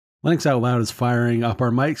Linux Out Loud is firing up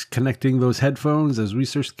our mics, connecting those headphones as we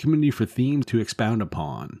search the community for themes to expound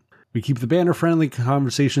upon. We keep the banner-friendly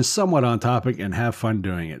conversation somewhat on topic and have fun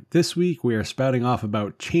doing it. This week, we are spouting off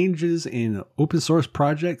about changes in open source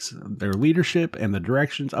projects, their leadership, and the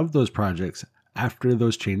directions of those projects after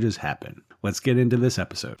those changes happen. Let's get into this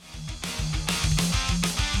episode.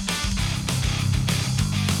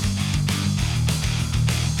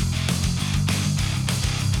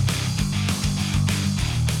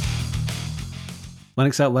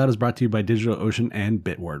 Linux Out Loud is brought to you by DigitalOcean and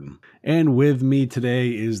Bitwarden. And with me today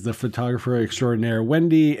is the photographer extraordinaire,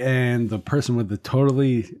 Wendy, and the person with the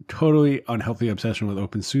totally unhealthy obsession with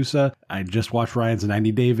OpenSUSE. I just watched Ryan's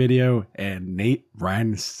 90-day video, and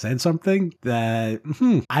Ryan said something that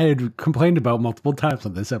I had complained about multiple times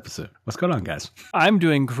on this episode. What's going on, guys? I'm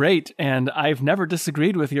doing great, and I've never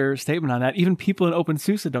disagreed with your statement on that. Even people in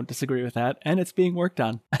OpenSUSE don't disagree with that, and it's being worked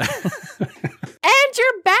on. And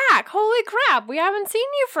you're back. Holy crap. We haven't seen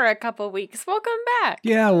you for a couple weeks. Welcome back.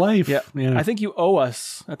 Yeah, life. Yeah. I think you owe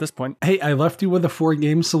us at this point. Hey, I left you with a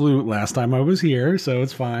 4-game salute last time I was here, so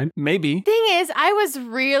it's fine. Maybe. Thing is, I was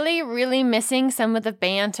really missing some of the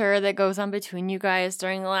banter that goes on between you guys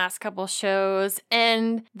during the last couple shows,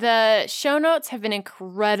 and the show notes have been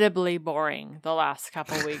incredibly boring the last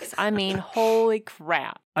couple weeks. I mean, holy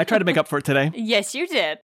crap. I tried to make up for it today. Yes, you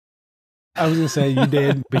did. I was going to say you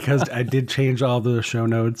did, because I did change all the show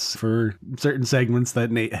notes for certain segments that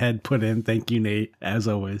Nate had put in. Thank you, Nate, as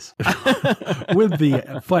always. With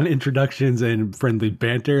the fun introductions and friendly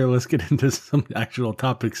banter, let's get into some actual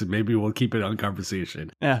topics, and maybe we'll keep it on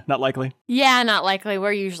conversation. Yeah, not likely. Yeah, not likely.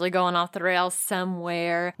 We're usually going off the rails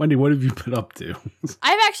somewhere. Wendy, what have you been up to?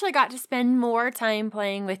 I've actually got to spend more time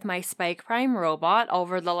playing with my Spike Prime robot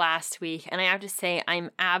over the last week, and I have to say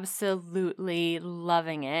I'm absolutely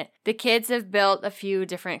loving it. The kids have built a few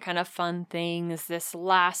different kind of fun things. This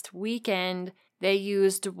last weekend, they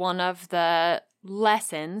used one of the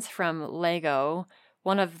lessons from Lego,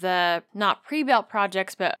 one of the not pre-built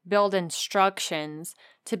projects, but build instructions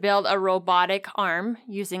to build a robotic arm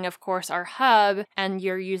using, of course, our hub, and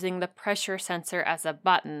you're using the pressure sensor as a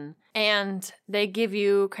button. And they give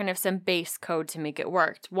you kind of some base code to make it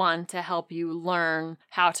work. One, to help you learn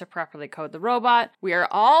how to properly code the robot. We are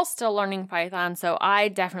all still learning Python, so I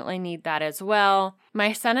definitely need that as well.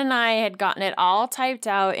 My son and I had gotten it all typed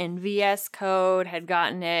out in VS Code, had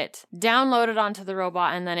gotten it downloaded onto the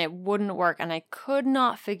robot, and then it wouldn't work. And I could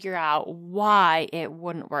not figure out why it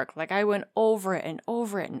wouldn't work. Like, I went over it and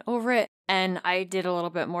over it and over it. And I did a little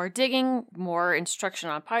bit more digging, more instruction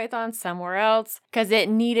on Python somewhere else, because it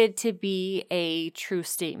needed to be a true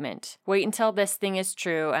statement. Wait until this thing is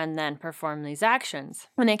true and then perform these actions.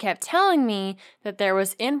 And it kept telling me that there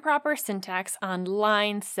was improper syntax on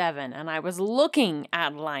line 7, and I was looking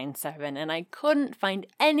at line 7, and I couldn't find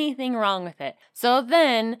anything wrong with it. So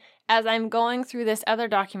then, as I'm going through this other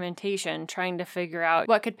documentation, trying to figure out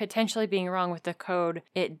what could potentially be wrong with the code,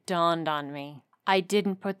 it dawned on me. I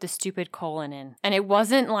didn't put the stupid colon in. And it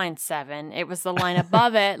wasn't line 7. It was the line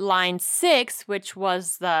above it, line 6, which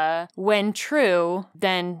was the when true,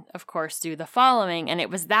 then, of course, do the following. And it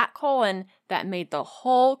was that colon that made the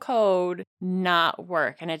whole code not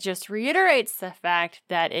work. And it just reiterates the fact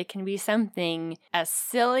that it can be something as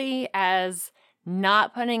silly as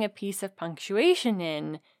not putting a piece of punctuation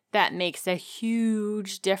in that makes a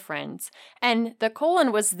huge difference. And the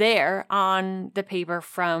colon was there on the paper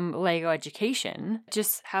from Lego Education.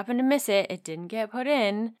 Just happened to miss it. It didn't get put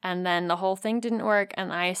in. And then the whole thing didn't work.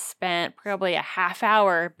 And I spent probably a half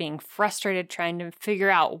hour being frustrated trying to figure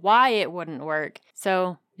out why it wouldn't work.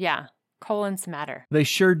 So yeah, colons matter. They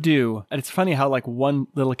sure do. And it's funny how like one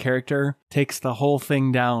little character takes the whole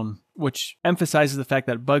thing down, which emphasizes the fact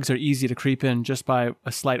that bugs are easy to creep in just by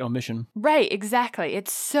a slight omission. Right, exactly.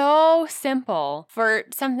 It's so simple for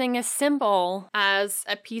something as simple as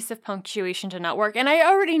a piece of punctuation to not work. And I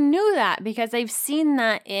already knew that because I've seen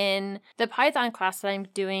that in the Python class that I'm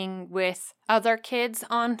doing with other kids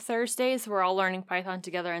on Thursdays. We're all learning Python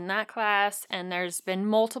together in that class, and there's been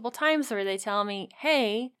multiple times where they tell me,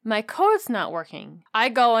 hey, my code's not working. I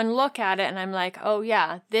go and look at it and I'm like, oh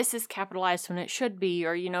yeah, this is capitalized when it should be,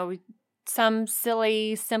 or some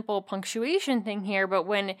silly, simple punctuation thing here, but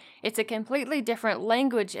when it's a completely different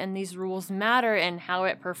language and these rules matter and how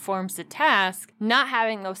it performs the task, not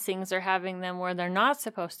having those things or having them where they're not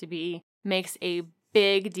supposed to be makes a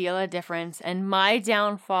big deal of difference. And my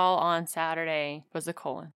downfall on Saturday was a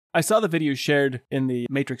colon. I saw the video shared in the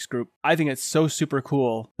Matrix group. I think it's so super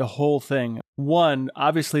cool, the whole thing. One,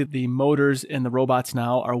 obviously the motors in the robots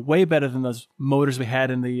now are way better than those motors we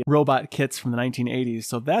had in the robot kits from the 1980s.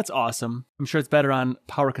 So that's awesome. I'm sure it's better on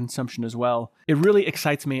power consumption as well. It really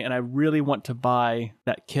excites me and I really want to buy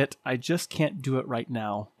that kit. I just can't do it right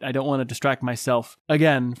now. I don't want to distract myself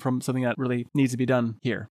again from something that really needs to be done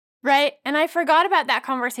here. Right. And I forgot about that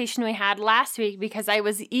conversation we had last week because I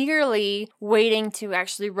was eagerly waiting to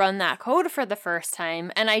actually run that code for the first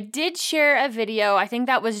time. And I did share a video, I think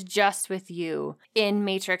that was just with you in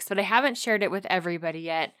Matrix, but I haven't shared it with everybody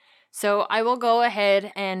yet. So I will go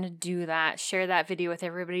ahead and do that, share that video with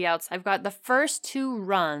everybody else. I've got the first 2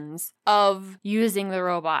 runs of using the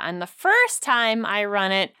robot. And the first time I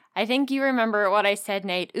run it, I think you remember what I said,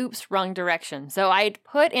 Nate. Oops, wrong direction. So I'd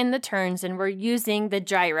put in the turns and we're using the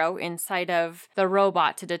gyro inside of the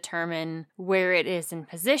robot to determine where it is in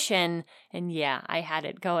position. And yeah, I had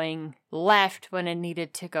it going left when it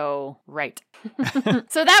needed to go right.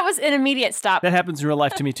 So that was an immediate stop. That happens in real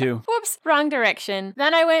life to me too. Whoops, wrong direction.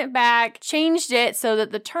 Then I went back, changed it so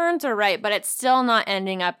that the turns are right, but it's still not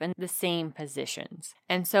ending up in the same positions.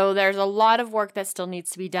 And so there's a lot of work that still needs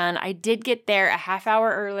to be done. I did get there a half hour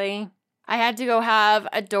early. I had to go have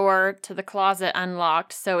a door to the closet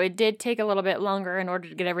unlocked, so it did take a little bit longer in order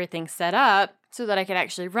to get everything set up so that I could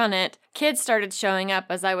actually run it. Kids started showing up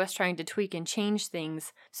as I was trying to tweak and change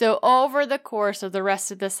things. So over the course of the rest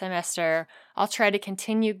of the semester, I'll try to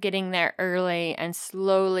continue getting there early and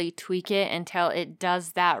slowly tweak it until it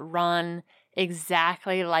does that run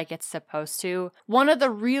exactly like it's supposed to. One of the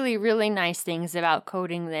really, really nice things about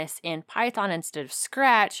coding this in Python instead of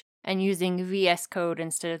Scratch and using VS Code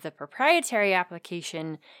instead of the proprietary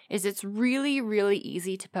application is it's really, really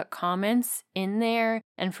easy to put comments in there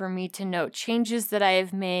and for me to note changes that I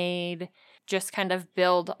have made, just kind of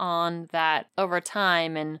build on that over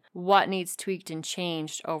time and what needs tweaked and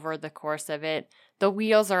changed over the course of it. The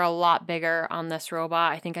wheels are a lot bigger on this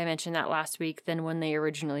robot. I think I mentioned that last week than when they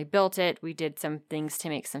originally built it. We did some things to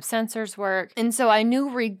make some sensors work. And so I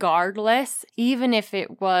knew regardless, even if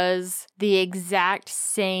it was the exact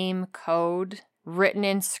same code written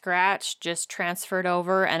in Scratch, just transferred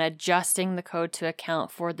over and adjusting the code to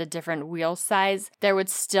account for the different wheel size, there would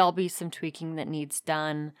still be some tweaking that needs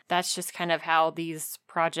done. That's just kind of how these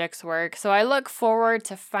projects work. So I look forward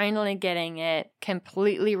to finally getting it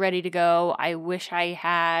completely ready to go. I wish I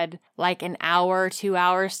had like an hour, 2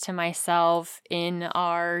 hours to myself in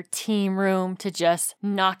our team room to just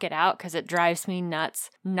knock it out because it drives me nuts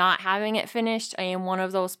not having it finished. I am one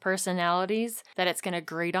of those personalities that it's going to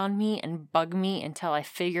grate on me and bug me until I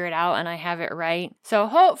figure it out and I have it right. So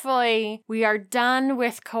hopefully we are done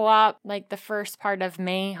with co-op like the first part of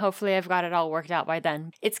May. Hopefully I've got it all worked out by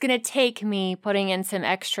then. It's going to take me putting in some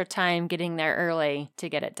extra time getting there early to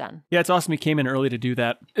get it done. Yeah, it's awesome you came in early to do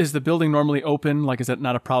that. Is the building normally open? Like, is that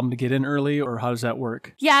not a problem to get in early, or how does that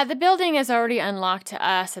work? Yeah, the building is already unlocked to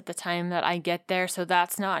us at the time that I get there, so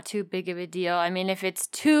that's not too big of a deal. I mean, if it's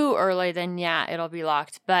too early, then yeah, it'll be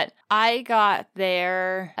locked. But I got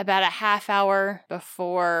there about a half hour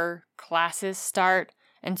before classes start.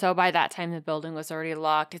 And so by that time, the building was already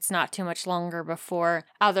locked. It's not too much longer before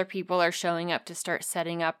other people are showing up to start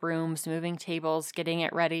setting up rooms, moving tables, getting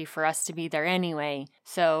it ready for us to be there anyway.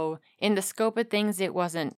 So in the scope of things, it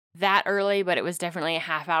wasn't that early, but it was definitely a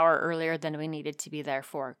half hour earlier than we needed to be there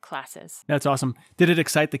for classes. That's awesome. Did it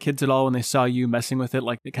excite the kids at all when they saw you messing with it?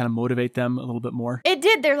 Like, it kind of motivate them a little bit more? It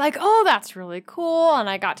did. They're like, oh, that's really cool. And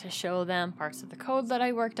I got to show them parts of the code that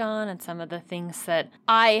I worked on and some of the things that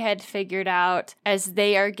I had figured out as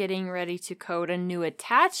they are getting ready to code a new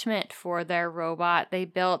attachment for their robot. They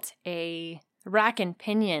built a rack and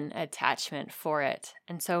pinion attachment for it.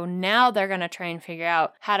 And so now they're going to try and figure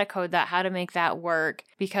out how to code that, how to make that work.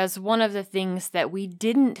 Because one of the things that we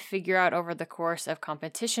didn't figure out over the course of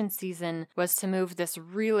competition season was to move this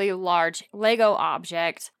really large Lego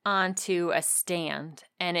object onto a stand.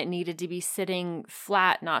 And it needed to be sitting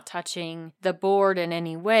flat, not touching the board in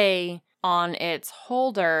any way on its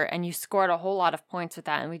holder, and you scored a whole lot of points with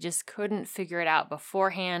that, and we just couldn't figure it out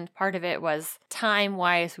beforehand. Part of it was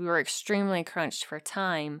time-wise, we were extremely crunched for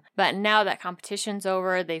time, but now that competition's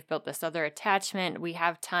over, they've built this other attachment, we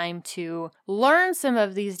have time to learn some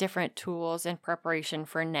of these different tools in preparation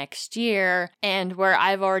for next year, and where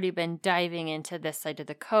I've already been diving into this side of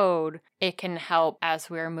the code, it can help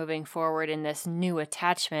as we're moving forward in this new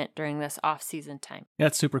attachment during this off-season time.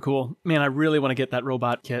 That's super cool. Man, I really want to get that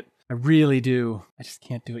robot kit. I really do. I just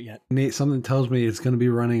can't do it yet. Nate, something tells me it's going to be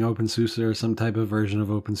running OpenSUSE or some type of version of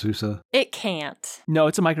OpenSUSE. It can't. No,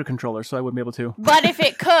 it's a microcontroller, so I wouldn't be able to. But if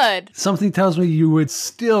it could. Something tells me you would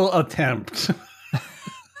still attempt.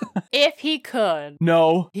 If he could,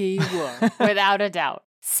 No. he would, without a doubt.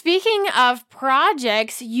 Speaking of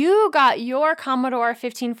projects, you got your Commodore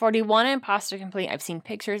 1541 Imposter Complete. I've seen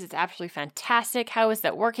pictures. It's absolutely fantastic. How is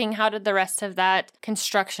that working? How did the rest of that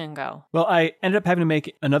construction go? Well, I ended up having to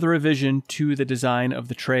make another revision to the design of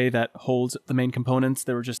the tray that holds the main components.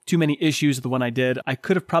 There were just too many issues with the one I did. I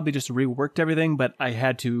could have probably just reworked everything, but I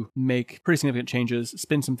had to make pretty significant changes,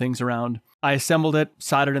 spin some things around. I assembled it,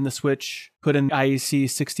 soldered in the switch, put in IEC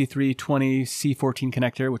 6320 C14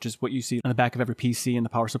 connector, which is what you see on the back of every PC in the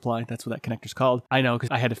power supply. That's what that connector's called. I know because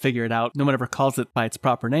I had to figure it out. No one ever calls it by its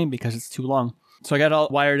proper name because it's too long. So I got it all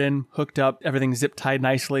wired in, hooked up, everything zip tied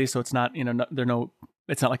nicely. So it's not,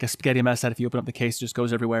 it's not like a spaghetti mess that if you open up the case, it just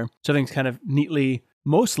goes everywhere. So everything's kind of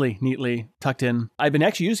mostly neatly tucked in. I've been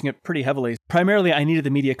actually using it pretty heavily. Primarily, I needed the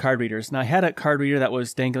media card readers. Now, I had a card reader that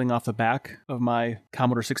was dangling off the back of my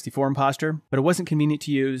Commodore 64 Imposter, but it wasn't convenient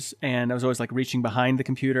to use, and I was always like reaching behind the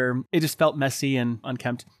computer. It just felt messy and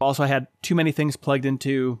unkempt. Also, I had too many things plugged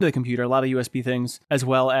into the computer, a lot of USB things, as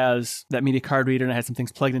well as that media card reader, and I had some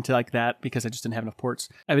things plugged into like that because I just didn't have enough ports.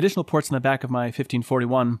 I have additional ports in the back of my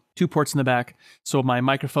 1541, 2 ports in the back, so my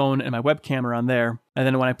microphone and my webcam are on there. And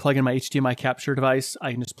then when I plug in my HDMI capture device,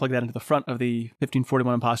 I can just plug that into the front of the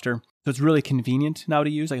 1541 Imposter. So it's really convenient now to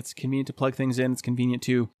use. Like it's convenient to plug things in. It's convenient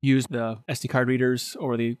to use the SD card readers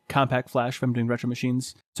or the compact flash if I'm doing retro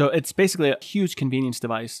machines. So it's basically a huge convenience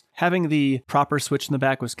device. Having the proper switch in the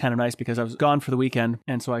back was kind of nice because I was gone for the weekend.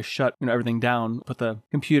 And so I shut everything down, put the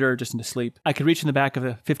computer just into sleep. I could reach in the back of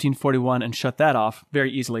the 1541 and shut that off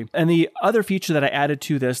very easily. And the other feature that I added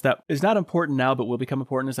to this that is not important now, but will become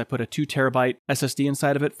important is I put a 2 terabyte SSD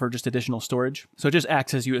inside of it for just additional storage. So it just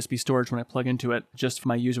acts as USB storage when I plug into it, just for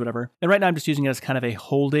my use or whatever. And right now I'm just using it as kind of a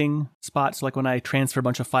holding spot. So like when I transfer a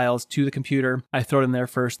bunch of files to the computer, I throw it in there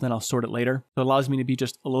first, and then I'll sort it later. So it allows me to be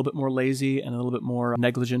just a little bit more lazy and a little bit more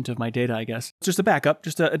negligent of my data, I guess. It's just a backup,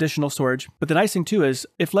 just additional storage. But the nice thing too is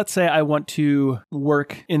if let's say I want to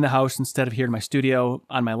work in the house instead of here in my studio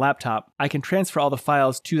on my laptop, I can transfer all the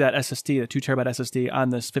files to that SSD, the 2 terabyte SSD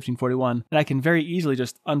on this 1541, and I can very easily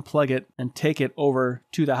just unplug it and take it over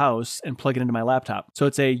to the house and plug it into my laptop. So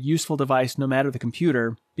it's a useful device no matter the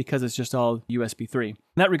computer because it's just all USB 3. In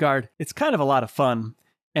that regard, it's kind of a lot of fun.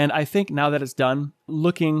 And I think now that it's done,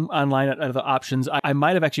 looking online at the options, I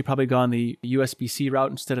might have actually probably gone the USB-C route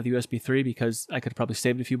instead of the USB 3 because I could have probably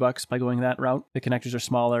saved a few bucks by going that route. The connectors are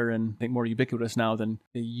smaller and I think more ubiquitous now than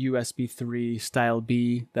the USB 3 style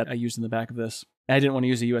B that I used in the back of this. And I didn't want to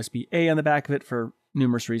use a USB-A on the back of it for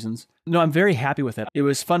numerous reasons. No, I'm very happy with it. It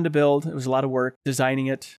was fun to build. It was a lot of work designing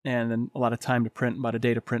it and then a lot of time to print, about a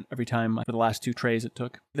day to print every time for the last 2 trays it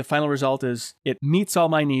took. The final result is it meets all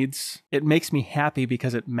my needs. It makes me happy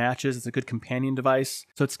because it matches. It's a good companion device.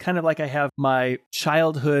 So it's kind of like I have my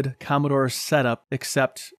childhood Commodore setup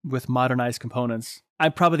except with modernized components.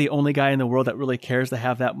 I'm probably the only guy in the world that really cares to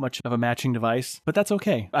have that much of a matching device, but that's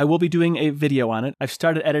okay. I will be doing a video on it. I've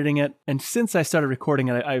started editing it, and since I started recording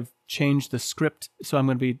it, I've changed the script, so I'm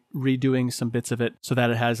going to be redoing some bits of it so that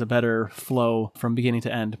it has a better flow from beginning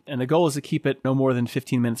to end. And the goal is to keep it no more than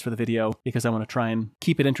 15 minutes for the video because I want to try and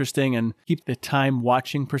keep it interesting and keep the time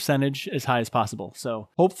watching percentage as high as possible. So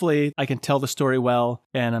hopefully I can tell the story well,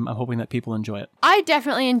 and I'm hoping that people enjoy it. I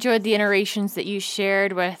definitely enjoyed the iterations that you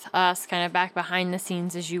shared with us kind of back behind the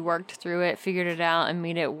scenes as you worked through it, figured it out, and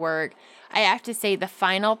made it work. I have to say the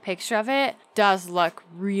final picture of it does look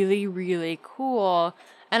really, really cool.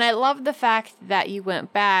 And I love the fact that you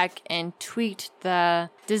went back and tweaked the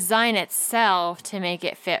design itself to make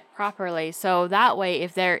it fit properly. So that way,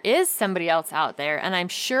 if there is somebody else out there, and I'm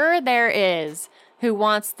sure there is, who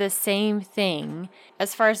wants the same thing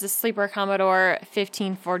as far as the Sleeper Commodore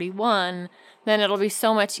 1541, then it'll be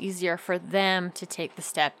so much easier for them to take the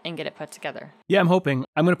step and get it put together. Yeah, I'm hoping.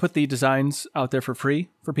 I'm going to put the designs out there for free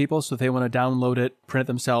for people. So if they want to download it, print it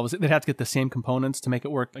themselves, they'd have to get the same components to make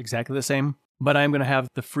it work exactly the same. But I'm going to have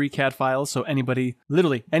the free CAD files, so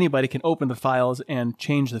literally anybody can open the files and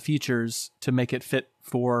change the features to make it fit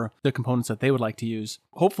for the components that they would like to use.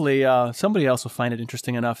 Hopefully, somebody else will find it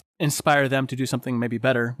interesting enough, inspire them to do something maybe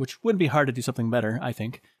better, which wouldn't be hard to do something better, I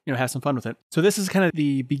think. Have some fun with it. So this is kind of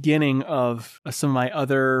the beginning of some of my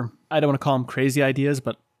other, I don't want to call them crazy ideas,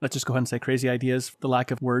 but let's just go ahead and say crazy ideas, for the lack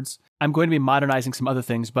of words. I'm going to be modernizing some other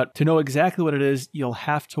things, but to know exactly what it is, you'll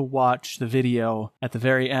have to watch the video. At the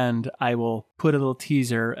very end, I will put a little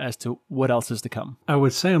teaser as to what else is to come. I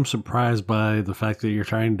would say I'm surprised by the fact that you're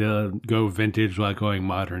trying to go vintage while going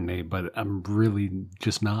modern, Nate, but I'm really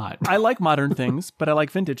just not. I like modern things, but I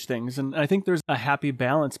like vintage things. And I think there's a happy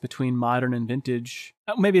balance between modern and vintage.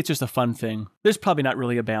 Maybe it's just a fun thing. There's probably not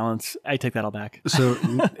really a balance. I take that all back. So,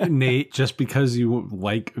 Nate, just because you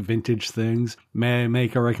like vintage things, may I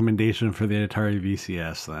make a recommendation for the Atari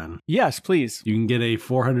VCS then? Yes, please. You can get a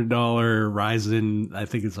 $400 Ryzen, I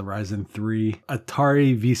think it's a Ryzen 3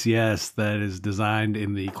 Atari VCS that is designed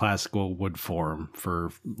in the classical wood form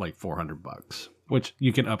for like $400. Which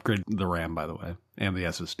you can upgrade the RAM, by the way, and the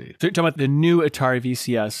SSD. So you're talking about the new Atari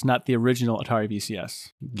VCS, not the original Atari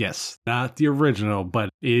VCS. Yes, not the original, but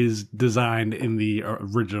is designed in the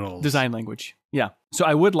original design language. Yeah. So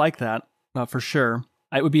I would like that for sure.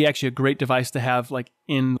 It would be actually a great device to have like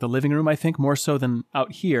in the living room, I think, more so than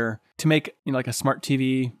out here to make, like a smart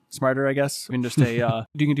TV smarter, I guess. I mean, just you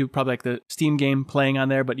can do probably like the Steam game playing on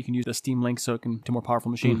there, but you can use the Steam Link so it can do a more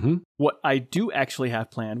powerful machine. Mm-hmm. What I do actually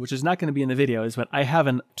have planned, which is not going to be in the video, is but I have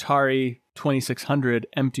an Atari 2600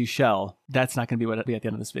 empty shell. That's not going to be what it'll be at the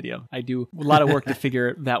end of this video. I do a lot of work to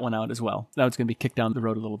figure that one out as well. That one's going to be kicked down the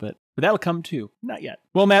road a little bit. But that'll come too. Not yet.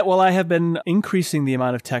 Well, Matt, while I have been increasing the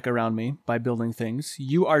amount of tech around me by building things,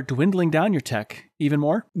 you are dwindling down your tech even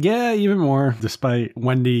more? Yeah, even more, despite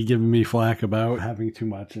Wendy giving me flack about having too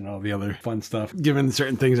much and all the other fun stuff. Given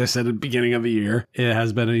certain things I said at the beginning of the year, it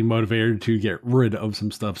has been a motivator to get rid of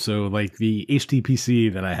some stuff. So like the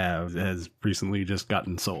HTPC that I have has recently just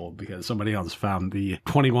gotten sold because somebody else found the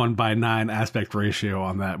 21:9 aspect ratio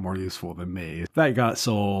on that more useful than me. That got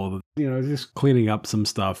sold. Just cleaning up some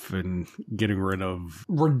stuff and getting rid of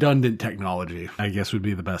redundant technology, I guess would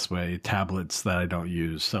be the best way. Tablets that I don't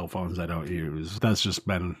use, cell phones I don't use. That's just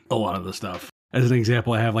been a lot of the stuff. As an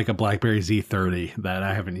example, I have like a BlackBerry Z30 that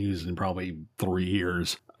I haven't used in probably 3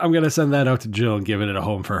 years. I'm going to send that out to Jill and give it a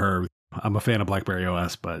home for her. I'm a fan of BlackBerry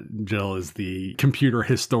OS, but Jill is the computer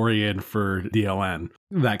historian for DLN.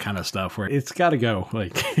 That kind of stuff where it's got to go.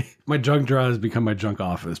 Like my junk drawer has become my junk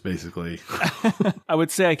office, basically. I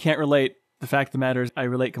would say I can't relate. The fact of the matter is I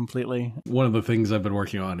relate completely. One of the things I've been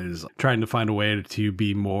working on is trying to find a way to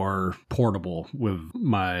be more portable with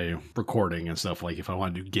my recording and stuff. Like if I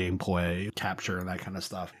want to do gameplay, capture, and that kind of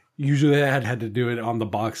stuff. Usually I had to do it on the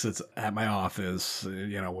box that's at my office,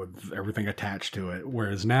 with everything attached to it.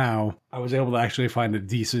 Whereas now I was able to actually find a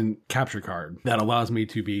decent capture card that allows me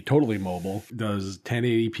to be totally mobile. Does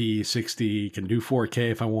 1080p, 60, can do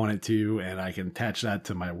 4K if I want it to, and I can attach that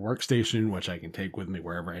to my workstation, which I can take with me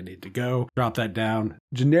wherever I need to go. Drop that down.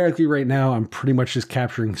 Generically right now, I'm pretty much just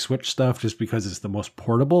capturing Switch stuff just because it's the most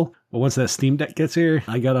portable. But once that Steam Deck gets here,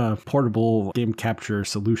 I got a portable game capture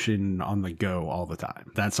solution on the go all the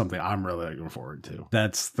time. That's something I'm really looking forward to.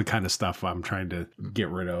 That's the kind of stuff I'm trying to get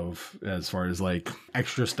rid of as far as like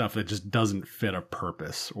extra stuff that just doesn't fit a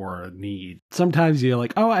purpose or a need. Sometimes you're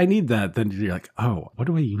like, oh, I need that. Then you're like, oh, what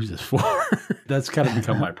do I use this for? That's kind of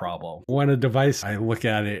become my problem. When a device, I look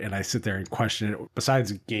at it and I sit there and question it.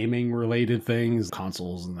 Besides gaming related things,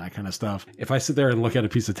 consoles and that kind of stuff, if I sit there and look at a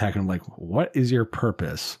piece of tech and I'm like, what is your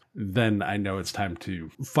purpose? Then I know it's time to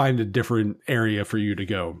find a different area for you to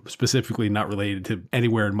go, specifically not related to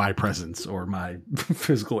anywhere in my presence or my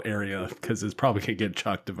physical area, because it's probably going to get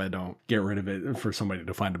chucked if I don't get rid of it for somebody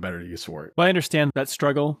to find a better use for it. Well, I understand that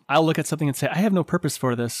struggle. I'll look at something and say, I have no purpose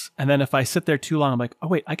for this. And then if I sit there too long, I'm like, oh,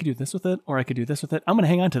 wait, I could do this with it, or I could do this with it. I'm going to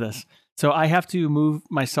hang on to this. So I have to move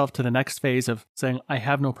myself to the next phase of saying, I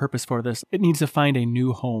have no purpose for this. It needs to find a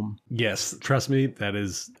new home. Yes, trust me, that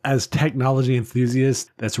is, as technology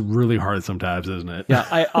enthusiasts, that's really hard sometimes, isn't it? Yeah,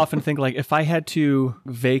 I often think like if I had to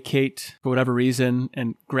vacate for whatever reason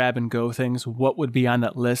and grab and go things, what would be on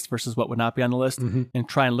that list versus what would not be on the list, and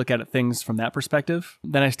try and look at things from that perspective.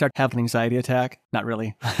 Then I start having an anxiety attack. Not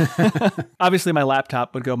really. Obviously, my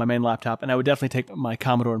laptop would go, my main laptop, and I would definitely take my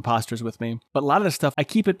Commodore Imposters with me. But a lot of the stuff, I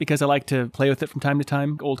keep it because I like to play with it from time to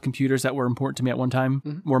time. Old computers that were important to me at one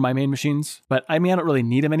time were my main machines. But I mean, I don't really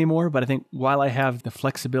need them anymore. But I think while I have the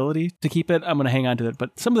flexibility to keep it, I'm going to hang on to it.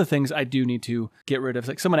 But some of the things I do need to get rid of.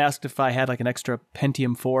 Like someone asked if I had like an extra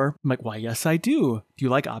Pentium 4. I'm like, why, yes, I do. Do you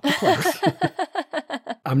like Optiplex?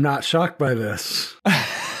 I'm not shocked by this.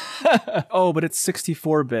 Oh, but it's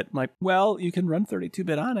 64-bit. I'm like, well, you can run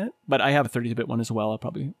 32-bit on it. But I have a 32-bit one as well. I'll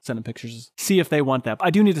probably send them pictures, see if they want that. I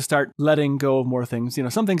do need to start letting go of more things.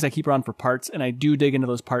 Some things I keep around for parts, and I do dig into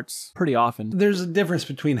those parts pretty often. There's a difference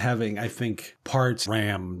between having, I think, parts,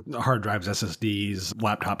 RAM, hard drives, SSDs,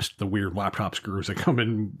 laptops, the weird laptop screws that come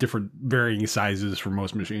in different varying sizes for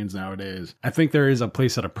most machines nowadays. I think there is a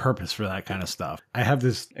place and a purpose for that kind of stuff. I have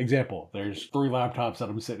this example. There's 3 laptops that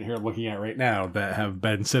I'm sitting here looking at right now that have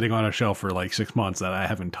been sitting on on a shelf for like 6 months that I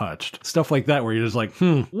haven't touched. Stuff like that where you're just like,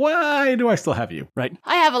 why do I still have you? Right.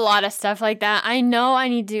 I have a lot of stuff like that. I know I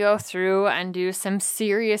need to go through and do some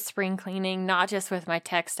serious spring cleaning, not just with my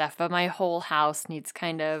tech stuff, but my whole house needs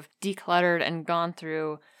kind of decluttered and gone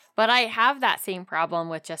through. But I have that same problem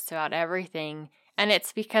with just about everything. And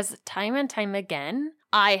it's because time and time again,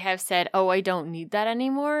 I have said, oh, I don't need that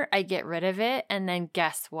anymore. I get rid of it. And then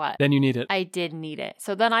guess what? Then you need it. I did need it.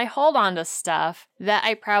 So then I hold on to stuff that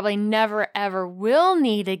I probably never ever will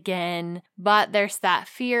need again. But there's that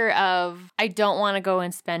fear of I don't want to go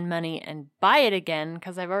and spend money and buy it again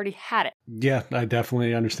because I've already had it. Yeah, I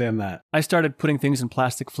definitely understand that. I started putting things in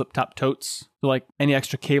plastic flip-top totes. So like any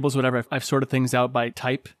extra cables, whatever, I've sorted things out by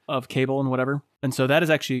type of cable and whatever. And so that has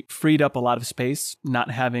actually freed up a lot of space, not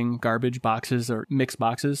having garbage boxes or mixed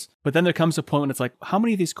boxes. But then there comes a point when it's like, how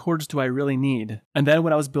many of these cords do I really need? And then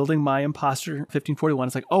when I was building my Imposter 1541,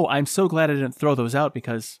 it's like, oh, I'm so glad I didn't throw those out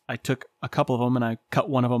because I took a couple of them and I cut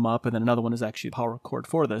one of them up and then another one is actually a power cord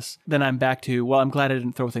for this. Then I'm back to, well, I'm glad I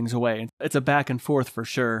didn't throw things away. It's a back and forth for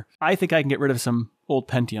sure. I think I can get rid of some old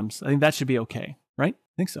Pentiums. I think that should be okay, right?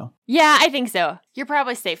 I think so. Yeah, I think so. You're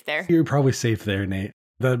probably safe there. You're probably safe there, Nate.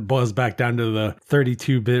 That boils back down to the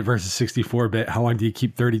 32-bit versus 64-bit. How long do you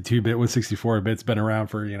keep 32-bit when 64-bit's been around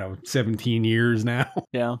for, 17 years now?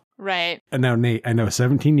 Yeah. Right. And now, Nate, I know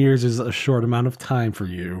 17 years is a short amount of time for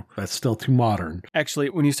you. That's still too modern.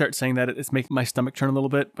 Actually, when you start saying that, it's making my stomach turn a little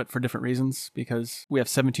bit, but for different reasons, because we have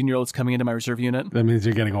 17-year-olds coming into my reserve unit. That means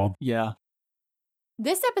you're getting old. Yeah.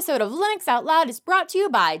 This episode of Linux Out Loud is brought to you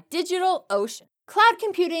by DigitalOcean. Cloud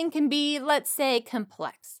computing can be, let's say,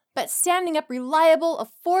 complex, but standing up reliable,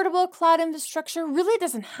 affordable cloud infrastructure really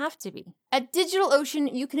doesn't have to be. At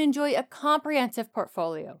DigitalOcean, you can enjoy a comprehensive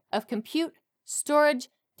portfolio of compute, storage,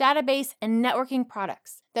 database, and networking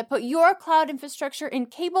products that put your cloud infrastructure in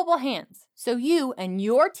capable hands so you and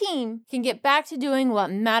your team can get back to doing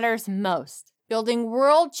what matters most, building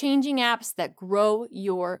world-changing apps that grow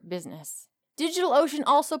your business. DigitalOcean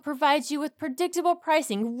also provides you with predictable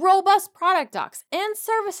pricing, robust product docs, and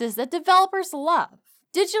services that developers love.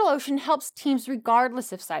 DigitalOcean helps teams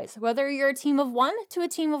regardless of size, whether you're a team of 1 to a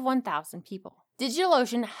team of 1,000 people.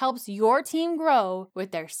 DigitalOcean helps your team grow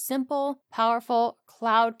with their simple, powerful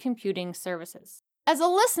cloud computing services. As a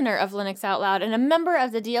listener of Linux Out Loud and a member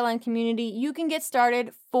of the DLN community, you can get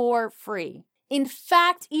started for free. In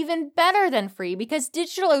fact, even better than free because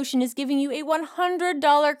DigitalOcean is giving you a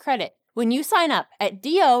 $100 credit when you sign up at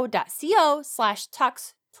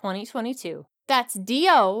do.co/tux2022. That's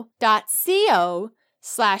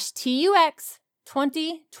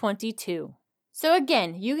do.co/tux2022. So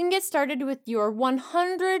again, you can get started with your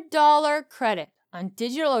 $100 credit on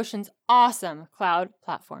DigitalOcean's awesome cloud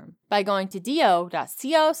platform by going to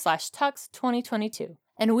do.co/tux2022.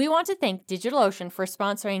 And we want to thank DigitalOcean for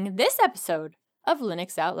sponsoring this episode of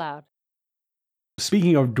Linux Out Loud.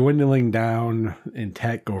 Speaking of dwindling down in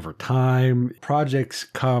tech over time, projects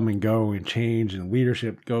come and go and change, and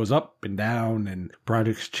leadership goes up and down, and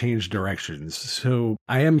projects change directions. So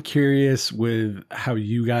I am curious with how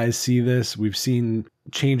you guys see this. We've seen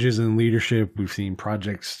changes in leadership. We've seen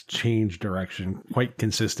projects change direction quite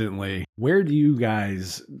consistently. Where do you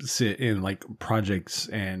guys sit in like projects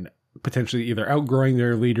and potentially either outgrowing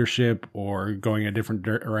their leadership or going a different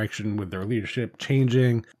direction with their leadership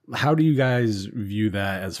changing? How do you guys view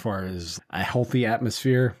that as far as a healthy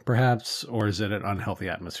atmosphere, perhaps, or is it an unhealthy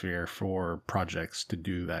atmosphere for projects to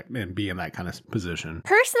do that and be in that kind of position?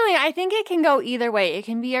 Personally, I think it can go either way. It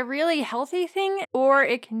can be a really healthy thing, or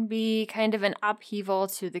it can be kind of an upheaval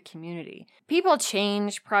to the community. People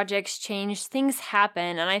change, projects change, things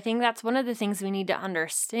happen, and I think that's one of the things we need to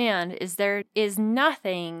understand is there is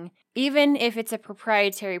nothing, even if it's a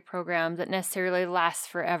proprietary program, that necessarily lasts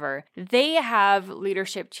forever. They have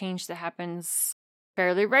leadership change that happens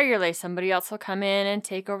fairly regularly. Somebody else will come in and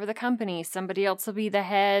take over the company. Somebody else will be the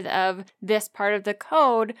head of this part of the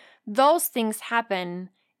code. Those things happen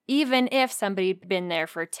even if somebody's been there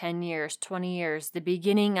for 10 years, 20 years. The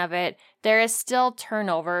beginning of it, there is still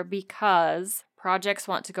turnover because projects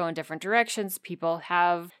want to go in different directions. People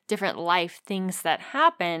have different life things that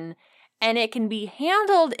happen. And it can be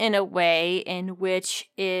handled in a way in which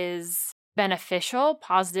is beneficial,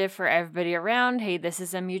 positive for everybody around. Hey, this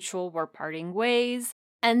is a mutual, we're parting ways.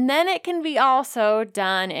 And then it can be also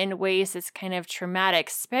done in ways that's kind of traumatic,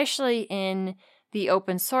 especially in the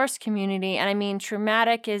open source community. And I mean,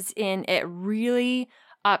 traumatic is in it really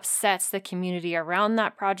upsets the community around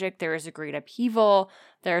that project. There is a great upheaval.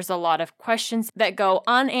 There's a lot of questions that go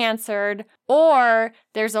unanswered, or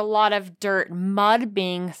there's a lot of dirt, mud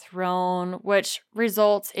being thrown, which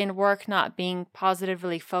results in work not being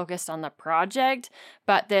positively focused on the project,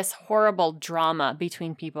 but this horrible drama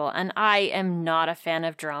between people. And I am not a fan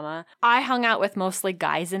of drama. I hung out with mostly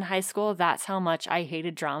guys in high school. That's how much I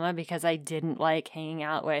hated drama, because I didn't like hanging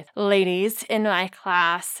out with ladies in my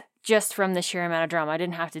class. Just from the sheer amount of drama. I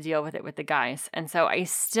didn't have to deal with it with the guys. And so I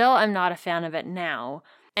still am not a fan of it now.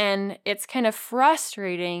 And it's kind of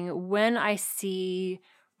frustrating when I see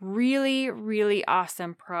really, really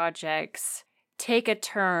awesome projects take a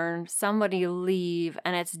turn, somebody leave,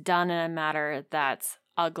 and it's done in a manner that's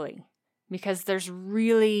ugly. Because there's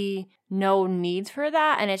really no need for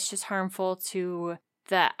that, and it's just harmful to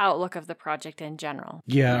the outlook of the project in general.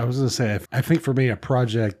 Yeah, I was going to say, I think for me, a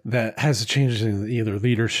project that has changes in either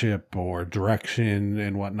leadership or direction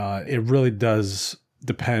and whatnot, it really does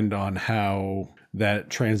depend on how that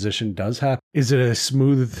transition does happen. Is it a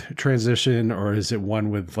smooth transition, or is it one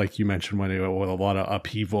with, like you mentioned, with a lot of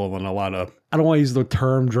upheaval and a lot of, I don't want to use the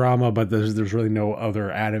term drama, but there's really no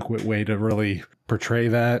other adequate way to really portray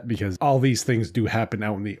that, because all these things do happen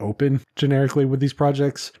out in the open generically with these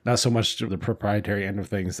projects. Not so much the proprietary end of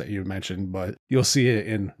things that you mentioned, but you'll see it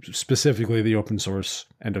in specifically the open source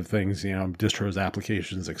end of things, distros,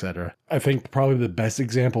 applications, etc. I think probably the best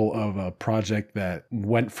example of a project that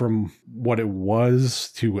went from what it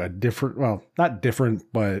was to a different, well, not different,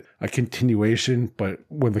 but a continuation, but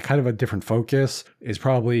with a kind of a different focus, is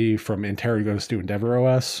probably from Antergos to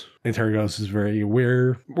EndeavourOS. Antergos is very,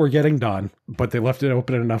 we're getting done, but they left it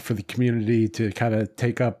open enough for the community to kind of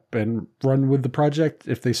take up and run with the project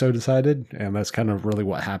if they so decided. And that's kind of really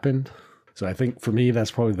what happened. So I think for me,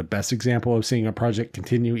 that's probably the best example of seeing a project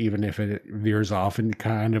continue, even if it veers off in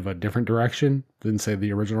kind of a different direction than, say,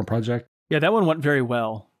 the original project. Yeah, that one went very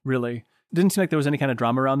well, really. It didn't seem like there was any kind of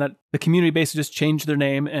drama around that. The community basically just changed their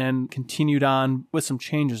name and continued on with some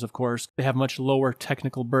changes, of course. They have much lower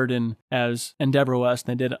technical burden as EndeavourOS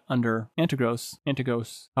than they did under Antergos,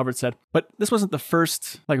 however it's said. But this wasn't the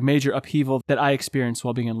first major upheaval that I experienced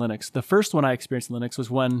while being in Linux. The first one I experienced in Linux was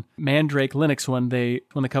when Mandrake Linux, when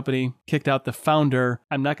the company kicked out the founder,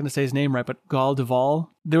 I'm not going to say his name right, but Gal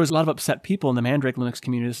Duvall. There was a lot of upset people in the Mandrake Linux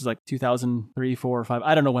community. This is like 2003, 4, or 5.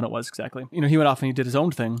 I don't know when it was exactly. He went off and he did his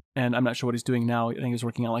own thing, and I'm not sure what he's doing now. I think he's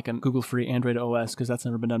working on like a Google-free Android OS, because that's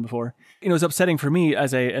never been done before. It was upsetting for me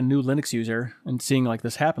as a new Linux user, and seeing like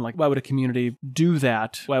this happen. Like, why would a community do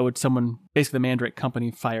that? Why would someone, basically the Mandrake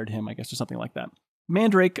company fired him, I guess, or something like that.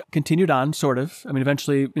 Mandrake continued on, sort of. I mean,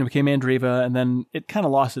 eventually became Mandriva, and then it kind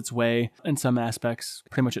of lost its way in some aspects.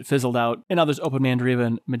 Pretty much it fizzled out. And now there's Open Mandriva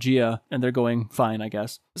and Mageia, and they're going fine, I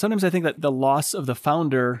guess. Sometimes I think that the loss of the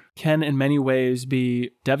founder can in many ways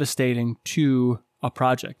be devastating to a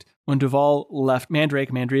project. When Duvall left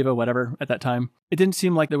Mandrake, Mandriva, whatever, at that time, it didn't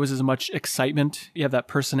seem like there was as much excitement. You have that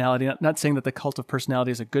personality. Not saying that the cult of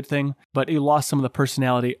personality is a good thing, but you lost some of the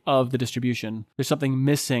personality of the distribution. There's something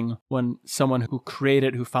missing when someone who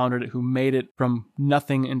created, who founded it, who made it from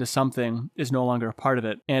nothing into something is no longer a part of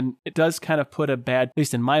it. And it does kind of put a bad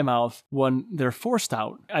taste in my mouth when they're forced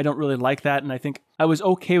out. I don't really like that. And I think I was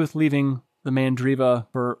okay with leaving the Mandriva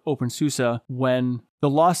for OpenSUSE when the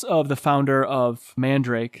loss of the founder of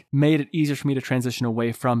Mandrake made it easier for me to transition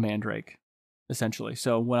away from Mandrake, essentially.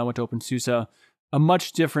 So when I went to OpenSUSE, a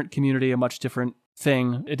much different community, a much different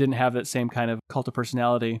thing. It didn't have that same kind of cult of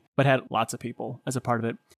personality, but had lots of people as a part of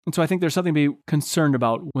it. And so I think there's something to be concerned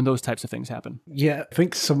about when those types of things happen. Yeah, I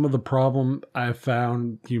think some of the problem I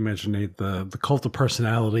found, you mentioned, Nate, the cult of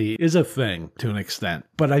personality is a thing to an extent.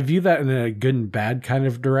 But I view that in a good and bad kind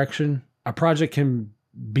of direction. A project can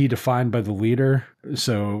be defined by the leader,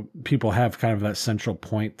 so people have kind of that central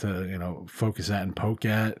point to focus at and poke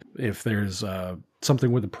at. If there's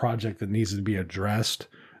something with the project that needs to be addressed,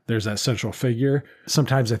 there's that central figure.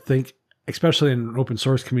 Sometimes I think, especially in an open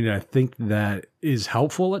source community, I think that is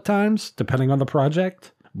helpful at times, depending on the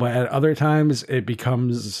project. But at other times, it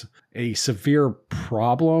becomes a severe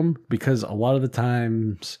problem because a lot of the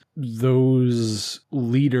times those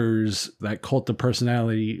leaders, that cult of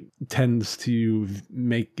personality, tends to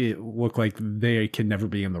make it look like they can never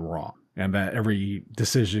be in the wrong. And that every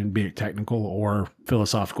decision, be it technical or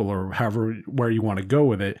philosophical or however, where you want to go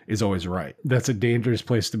with it, is always right. That's a dangerous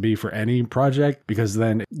place to be for any project, because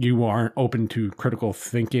then you aren't open to critical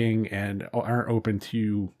thinking and aren't open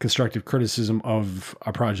to constructive criticism of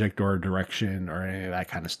a project or a direction or any of that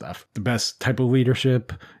kind of stuff. The best type of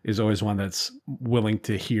leadership is always one that's willing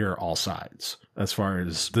to hear all sides. as far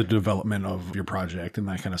as the development of your project and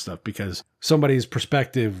that kind of stuff, because somebody's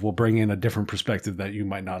perspective will bring in a different perspective that you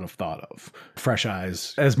might not have thought of. Fresh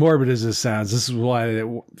eyes. As morbid as this sounds, this is why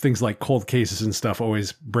things like cold cases and stuff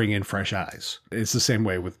always bring in fresh eyes. It's the same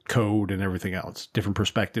way with code and everything else. Different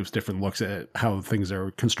perspectives, different looks at how things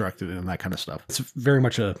are constructed and that kind of stuff. It's very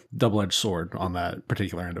much a double-edged sword on that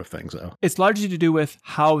particular end of things, though. It's largely to do with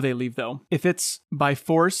how they leave, though. If it's by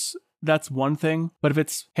force, that's one thing. But if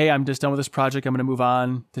it's, hey, I'm just done with this project, I'm going to move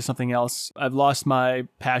on to something else, I've lost my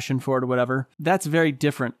passion for it or whatever, that's very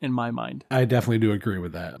different in my mind. I definitely do agree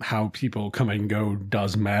with that. How people come and go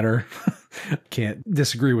does matter. Can't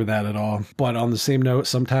disagree with that at all. But on the same note,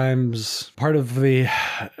 sometimes part of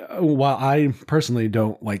while I personally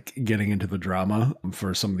don't like getting into the drama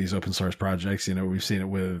for some of these open source projects, we've seen it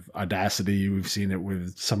with Audacity, we've seen it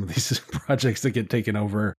with some of these projects that get taken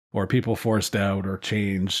over or people forced out or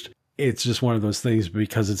changed. It's just one of those things,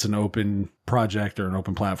 because it's an open project or an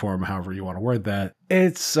open platform, however you want to word that,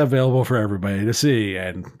 it's available for everybody to see.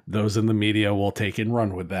 And those in the media will take and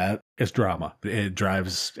run with that. It's drama. It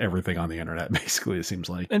drives everything on the internet, basically, it seems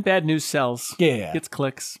like. And bad news sells. Yeah. Gets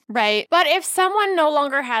clicks. Right. But if someone no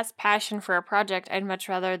longer has passion for a project, I'd much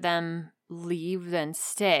rather them leave than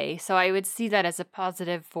stay. So I would see that as a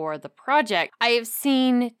positive for the project. I have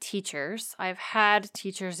seen teachers, I've had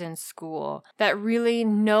teachers in school that really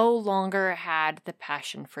no longer had the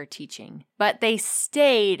passion for teaching, but they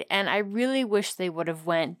stayed, and I really wish they would have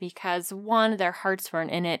went, because one, their hearts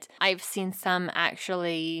weren't in it. I've seen some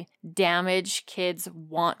actually damage kids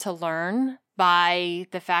want to learn by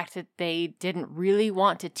the fact that they didn't really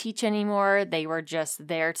want to teach anymore. They were just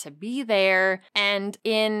there to be there. And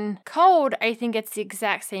in code, I think it's the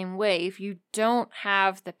exact same way. If you don't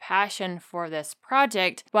have the passion for this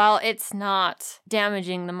project, while it's not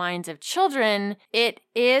damaging the minds of children, it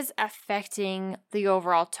is affecting the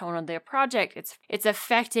overall tone of the project. It's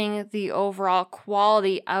affecting the overall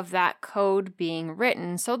quality of that code being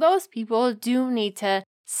written. So those people do need to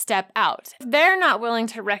step out. If they're not willing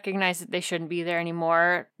to recognize that they shouldn't be there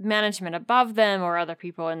anymore, management above them or other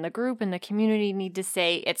people in the group, in the community, need to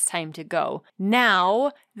say it's time to go.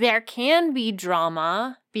 Now, there can be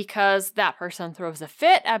drama because that person throws a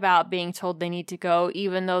fit about being told they need to go,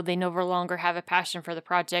 even though they no longer have a passion for the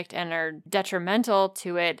project and are detrimental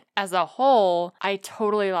to it as a whole. I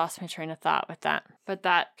totally lost my train of thought with that. But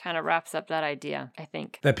that kind of wraps up that idea, I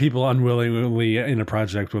think. That people unwillingly in a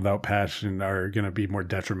project without passion are going to be more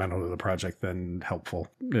detrimental to the project than helpful.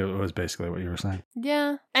 It was basically what you were saying.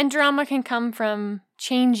 Yeah. And drama can come from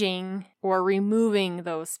changing or removing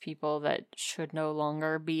those people that should no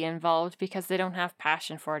longer be involved because they don't have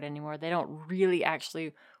passion for it anymore. They don't really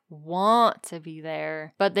actually want to be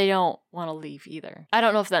there, but they don't want to leave either. I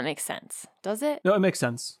don't know if that makes sense. Does it? No, it makes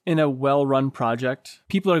sense. In a well-run project,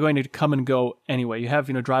 people are going to come and go anyway. You have,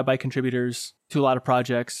 drive-by contributors to a lot of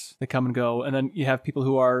projects that come and go, and then you have people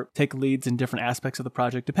who take leads in different aspects of the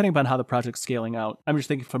project, depending upon how the project's scaling out. I'm just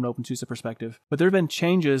thinking from an OpenSUSE perspective. But there have been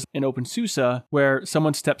changes in OpenSUSE where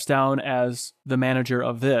someone steps down as the manager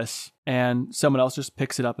of this, and someone else just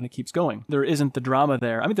picks it up and it keeps going. There isn't the drama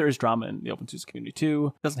there. I mean, there is drama in the OpenSUSE community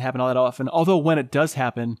too. It doesn't happen all that often. Although when it does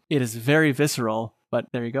happen, it is very visceral. But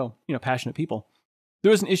there you go, passionate people.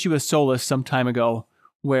 There was an issue with Solus some time ago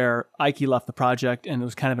where Ike left the project and it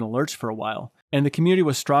was kind of in a lurch for a while. And the community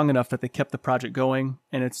was strong enough that they kept the project going,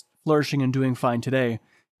 and it's flourishing and doing fine today.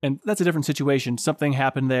 And that's a different situation. Something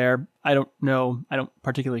happened there. I don't know. I don't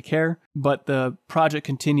particularly care. But the project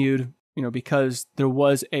continued, because there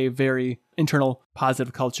was a very internal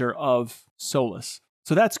positive culture of Solus.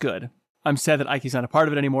 So that's good. I'm sad that Ike's not a part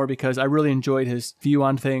of it anymore because I really enjoyed his view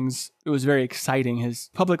on things. It was very exciting.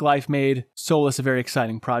 His public life made Solus a very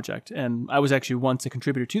exciting project. And I was actually once a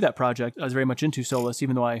contributor to that project. I was very much into Solus,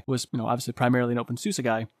 even though I was, obviously primarily an OpenSUSE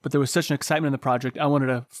guy. But there was such an excitement in the project. I wanted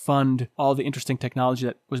to fund all the interesting technology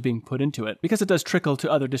that was being put into it because it does trickle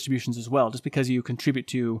to other distributions as well. Just because you contribute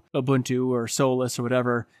to Ubuntu or Solus or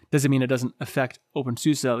whatever doesn't mean it doesn't affect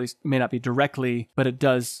OpenSUSE. At least it may not be directly, but it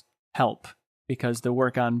does help. Because the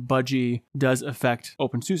work on Budgie does affect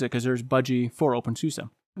OpenSUSE, because there's Budgie for OpenSUSE.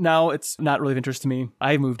 Now it's not really of interest to me.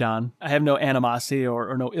 I've moved on. I have no animosity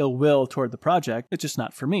or no ill will toward the project. It's just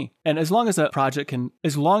not for me. And as long as a project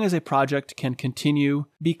can continue,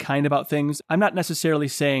 be kind about things, I'm not necessarily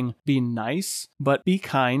saying be nice, but be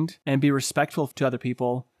kind and be respectful to other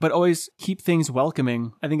people, but always keep things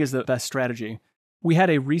welcoming, I think is the best strategy. We had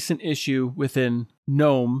a recent issue within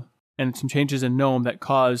GNOME and some changes in GNOME that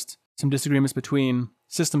caused some disagreements between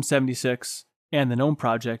System 76 and the GNOME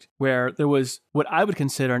project, where there was what I would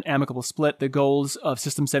consider an amicable split. The goals of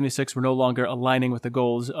System 76 were no longer aligning with the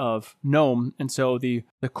goals of GNOME. And so the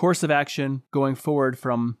course of action going forward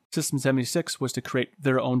from System 76 was to create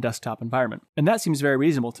their own desktop environment. And that seems very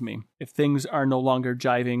reasonable to me. If things are no longer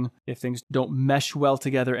jiving, if things don't mesh well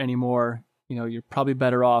together anymore, you're probably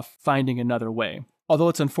better off finding another way. Although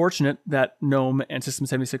it's unfortunate that GNOME and System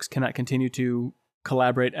 76 cannot continue to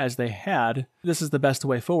collaborate as they had, this is the best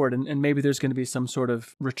way forward. And maybe there's going to be some sort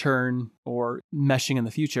of return or meshing in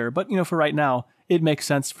the future. But, for right now, it makes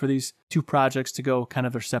sense for these two projects to go kind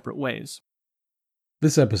of their separate ways.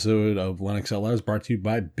 This episode of Linux Out Loud is brought to you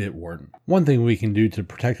by Bitwarden. One thing we can do to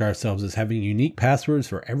protect ourselves is having unique passwords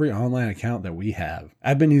for every online account that we have.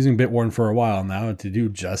 I've been using Bitwarden for a while now to do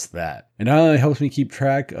just that. It not only helps me keep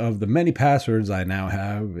track of the many passwords I now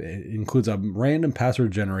have, it includes a random password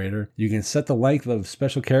generator. You can set the length of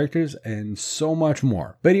special characters and so much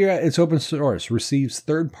more. Better yet, it's open source, receives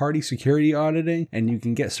third-party security auditing, and you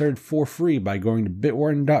can get started for free by going to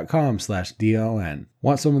bitwarden.com/DLN.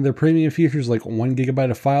 Want some of their premium features like 1 gigabyte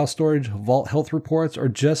of file storage, Vault health reports, or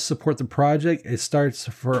just support the project? It starts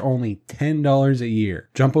for only $10 a year.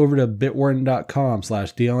 Jump over to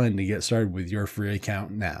bitwarden.com/DLN to get started with your free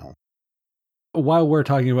account now. While we're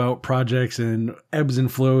talking about projects and ebbs and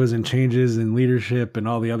flows and changes in leadership and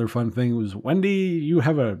all the other fun things, Wendy, you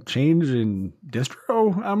have a change in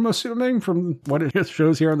distro, I'm assuming, from what it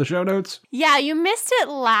shows here on the show notes? Yeah, you missed it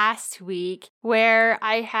last week where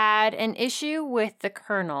I had an issue with the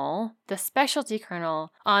kernel, the specialty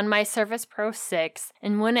kernel, on my Surface Pro 6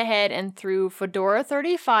 and went ahead and threw Fedora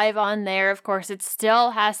 35 on there. Of course, it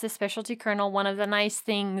still has the specialty kernel. One of the nice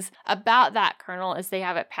things about that kernel is they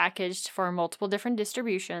have it packaged for multiple different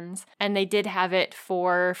distributions, and they did have it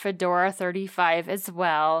for Fedora 35 as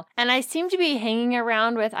well. And I seem to be hanging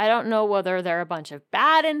around with, I don't know whether they're a bunch of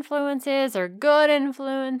bad influences or good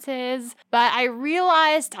influences, but I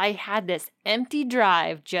realized I had this empty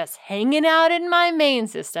drive just hanging out in my main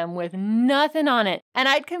system with nothing on it. And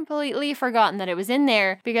I'd completely forgotten that it was in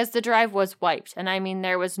there because the drive was wiped. And I mean,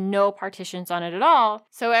 there was no partitions on it at all.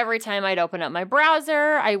 So every time I'd open up my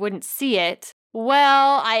browser, I wouldn't see it.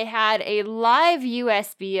 Well, I had a live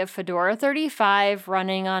USB of Fedora 35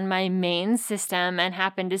 running on my main system and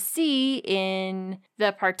happened to see in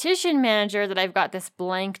the partition manager that I've got this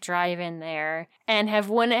blank drive in there and have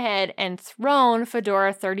went ahead and thrown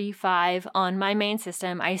Fedora 35 on my main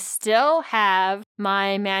system. I still have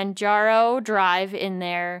my Manjaro drive in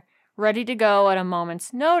there ready to go at a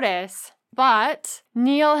moment's notice. But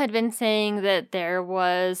Neil had been saying that there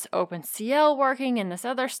was OpenCL working and this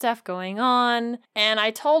other stuff going on, and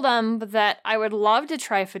I told him that I would love to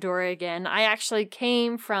try Fedora again. I actually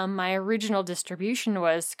came from my original distribution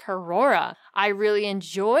was Karora. I really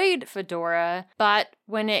enjoyed Fedora, but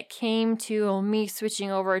when it came to me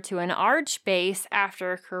switching over to an Arch base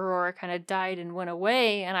after Karora kind of died and went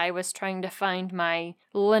away, and I was trying to find my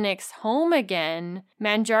Linux home again,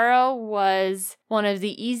 Manjaro was one of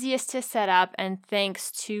the easiest to set up, and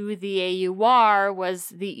thanks to the AUR was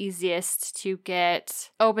the easiest to get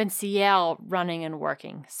OpenCL running and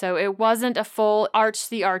working. So it wasn't a full Arch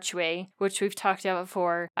the Archway, which we've talked about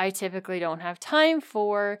before. I typically don't have time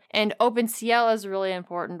for, and OpenCL is really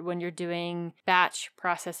important when you're doing batch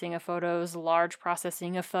processing of photos, large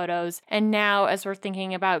processing of photos. And now as we're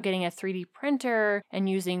thinking about getting a 3D printer and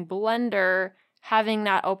using Blender, having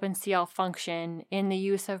that OpenCL function in the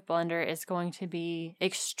use of Blender is going to be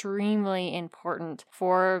extremely important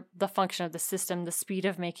for the function of the system, the speed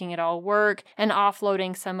of making it all work, and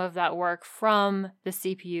offloading some of that work from the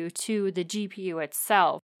CPU to the GPU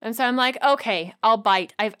itself. And so I'm like, okay, I'll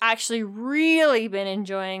bite. I've actually really been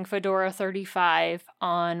enjoying Fedora 35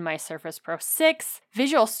 on my Surface Pro 6.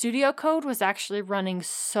 Visual Studio Code was actually running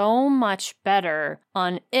so much better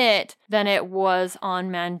on it than it was on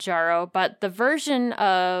Manjaro, but the version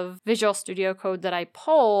of Visual Studio Code that I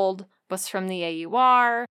pulled was from the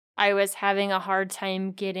AUR. I was having a hard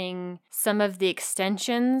time getting some of the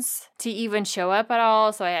extensions to even show up at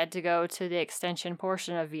all, so I had to go to the extension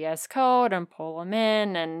portion of VS Code and pull them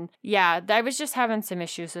in, and yeah, I was just having some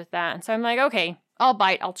issues with that, and so I'm like, okay, I'll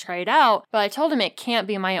bite, I'll try it out, but I told him it can't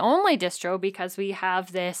be my only distro because we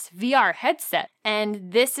have this VR headset,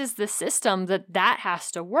 and this is the system that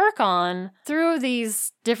has to work on through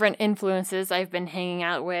these different influences I've been hanging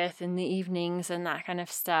out with in the evenings and that kind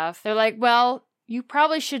of stuff. They're like, well, you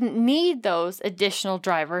probably shouldn't need those additional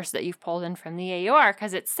drivers that you've pulled in from the AUR,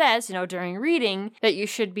 because it says, during reading that you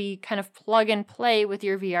should be kind of plug and play with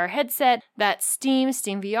your VR headset, that Steam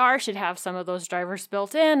VR should have some of those drivers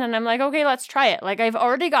built in. And I'm like, okay, let's try it. Like, I've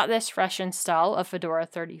already got this fresh install of Fedora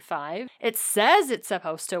 35. It says it's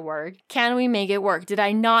supposed to work. Can we make it work? Did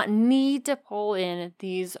I not need to pull in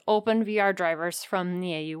these open VR drivers from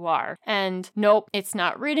the AUR? And nope, it's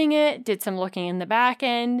not reading it. Did some looking in the back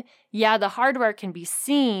end. Yeah, the hardware can be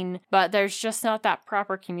seen, but there's just not that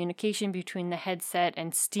proper communication between the headset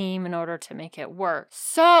and Steam in order to make it work.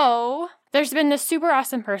 So there's been this super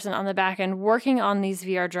awesome person on the back end working on these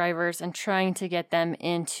VR drivers and trying to get them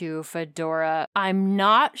into Fedora. I'm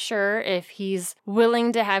not sure if he's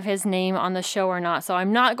willing to have his name on the show or not, so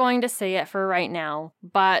I'm not going to say it for right now,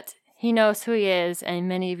 but he knows who he is, and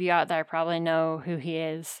many of you out there probably know who he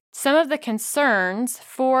is. Some of the concerns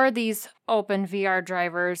for these open VR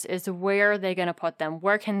drivers is where are they going to put them?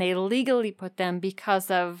 Where can they legally put them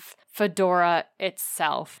because of Fedora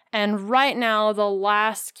itself? And right now, the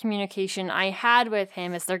last communication I had with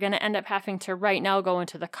him is they're going to end up having to right now go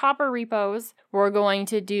into the Copr repos. We're going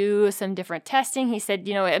to do some different testing. He said,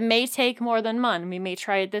 it may take more than a month. We may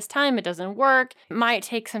try it this time. It doesn't work. It might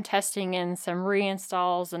take some testing and some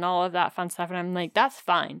reinstalls and all of that fun stuff. And I'm like, that's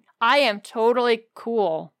fine. I am totally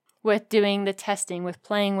cool with doing the testing, with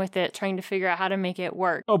playing with it, trying to figure out how to make it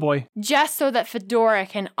work. Oh boy. Just so that Fedora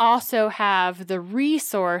can also have the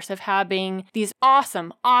resource of having these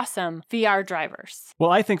awesome VR drivers.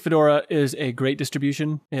 Well, I think Fedora is a great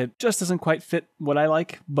distribution. It just doesn't quite fit what I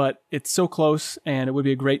like, but it's so close, and it would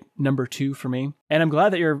be a great number 2 for me. And I'm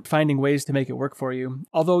glad that you're finding ways to make it work for you.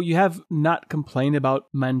 Although you have not complained about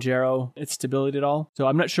Manjaro, its stability at all. So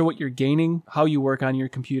I'm not sure what you're gaining, how you work on your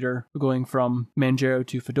computer going from Manjaro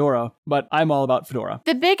to Fedora, but I'm all about Fedora.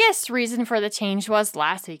 The biggest reason for the change was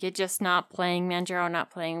last week. It just not playing Manjaro,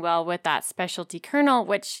 not playing well with that specialty kernel,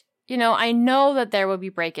 which I know that there will be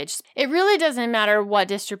breakage. It really doesn't matter what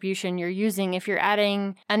distribution you're using. If you're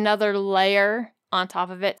adding another layer on top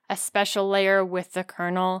of it, a special layer with the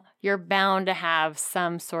kernel, you're bound to have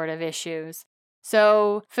some sort of issues.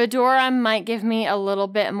 So Fedora might give me a little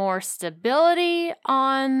bit more stability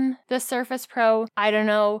on the Surface Pro. I don't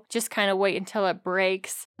know, just kind of wait until it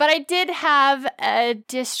breaks. But I did have a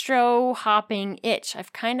distro hopping itch.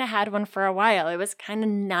 I've kind of had one for a while. It was kind of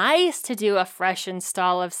nice to do a fresh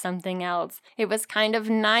install of something else. It was kind of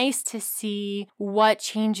nice to see what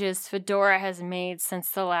changes Fedora has made since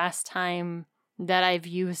the last time that I've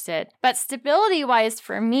used it. But stability-wise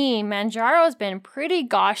for me, Manjaro's been pretty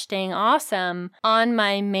gosh dang awesome on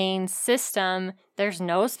my main system. There's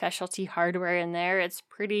no specialty hardware in there. It's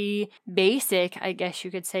pretty basic, I guess you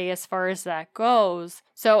could say, as far as that goes.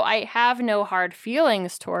 So I have no hard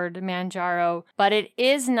feelings toward Manjaro, but it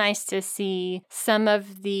is nice to see some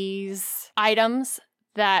of these items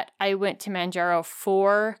that I went to Manjaro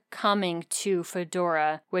for coming to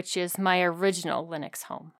Fedora, which is my original Linux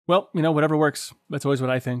home. Well, whatever works. That's always what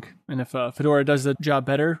I think. And if Fedora does the job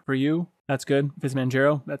better for you, that's good. If it's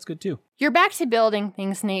Manjaro, that's good too. You're back to building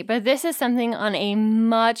things, Nate, but this is something on a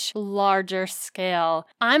much larger scale.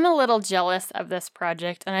 I'm a little jealous of this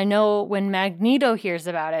project, and I know when Magneto hears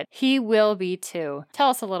about it, he will be too. Tell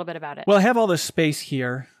us a little bit about it. Well, I have all this space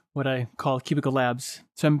here, what I call Cubicle Labs.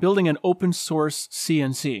 So I'm building an open source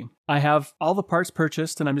CNC. I have all the parts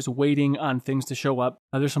purchased and I'm just waiting on things to show up.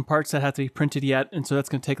 There's some parts that have to be printed yet, and so that's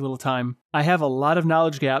going to take a little time. I have a lot of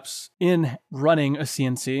knowledge gaps in running a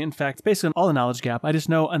CNC. In fact, basically all the knowledge gap. I just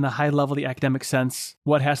know in the high level, the academic sense,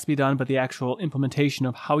 what has to be done, but the actual implementation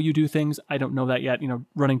of how you do things, I don't know that yet,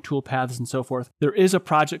 running tool paths and so forth. There is a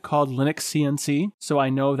project called Linux CNC, so I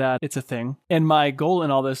know that it's a thing. And my goal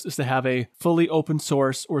in all this is to have a fully open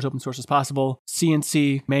source, or as open source as possible,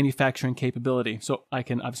 CNC manufacturing capability. So I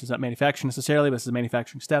can, obviously it's not manufacturing necessarily, but this is a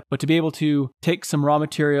manufacturing step, but to be able to take some raw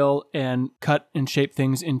material and cut and shape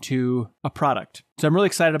things into a product. So I'm really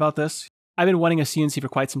excited about this. I've been wanting a CNC for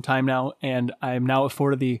quite some time now, and I'm now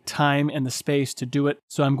afforded the time and the space to do it.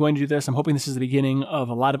 So I'm going to do this. I'm hoping this is the beginning of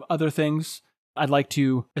a lot of other things. I'd like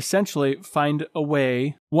to essentially find a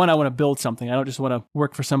way. One, I want to build something. I don't just want to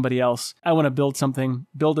work for somebody else. I want to build something,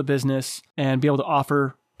 build a business, and be able to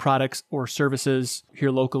offer products or services here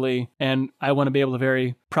locally. And I want to be able to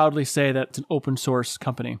very proudly say that it's an open source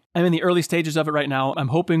company. I'm in the early stages of it right now. I'm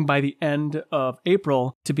hoping by the end of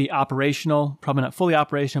April to be operational, probably not fully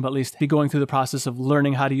operational, but at least be going through the process of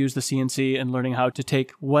learning how to use the CNC and learning how to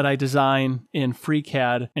take what I design in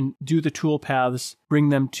FreeCAD and do the tool paths, bring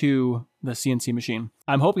them to the CNC machine.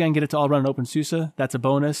 I'm hoping I can get it to all run in OpenSUSE. That's a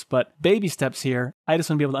bonus, but baby steps here. I just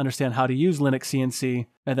want to be able to understand how to use Linux CNC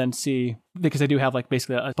and then see, because I do have like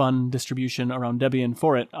basically a fun distribution around Debian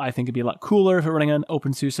for it. I think it'd be a lot cooler if it running on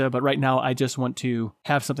OpenSUSE, but right now I just want to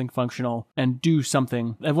have something functional and do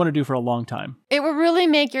something I've wanted to do for a long time. It would really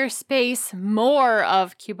make your space more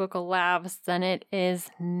of Cubicle Labs than it is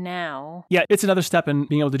now. Yeah, it's another step in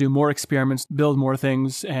being able to do more experiments, build more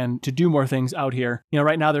things, and to do more things out here. You know,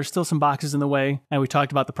 right now there's still some boxes in the way, and we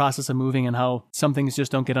talked about the process of moving and how some things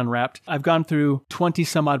just don't get unwrapped. I've gone through 20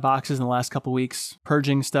 some odd boxes in the last couple weeks,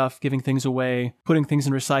 purging stuff, giving things away, putting things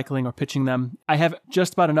in recycling or pitching them. I have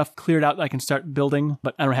just about enough cleared out that I can start building,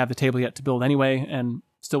 but I don't have the table yet to build anyway, and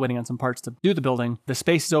still waiting on some parts to do the building. The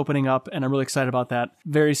space is opening up, and I'm really excited about that.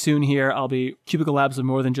 Very soon here, Cubicle Labs will be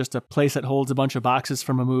more than just a place that holds a bunch of boxes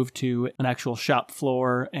from a move to an actual shop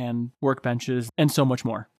floor and workbenches and so much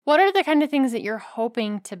more. What are the kind of things that you're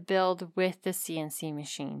hoping to build with the CNC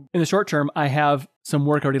machine? In the short term, I have some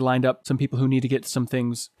work already lined up, some people who need to get some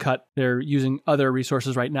things cut. They're using other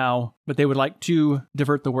resources right now, but they would like to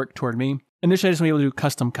divert the work toward me. Initially, I just want to be able to do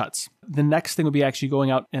custom cuts. The next thing will be actually going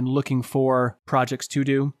out and looking for projects to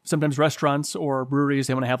do. Sometimes restaurants or breweries,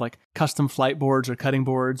 they want to have like custom flight boards or cutting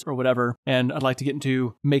boards or whatever. And I'd like to get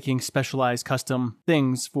into making specialized custom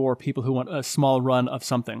things for people who want a small run of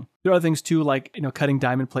something. There are other things too, like, cutting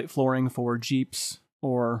diamond plate flooring for Jeeps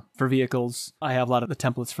or for vehicles. I have a lot of the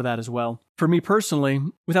templates for that as well. For me personally,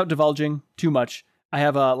 without divulging too much, I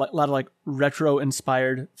have a lot of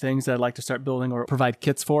retro-inspired things that I'd like to start building or provide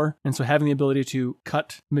kits for. And so having the ability to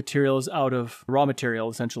cut materials out of raw material,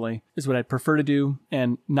 essentially, is what I'd prefer to do.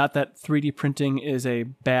 And not that 3D printing is a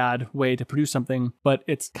bad way to produce something, but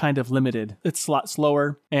it's kind of limited. It's a lot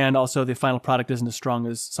slower, and also the final product isn't as strong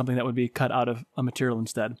as something that would be cut out of a material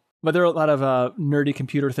instead. But there are a lot of nerdy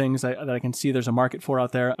computer things that I can see there's a market for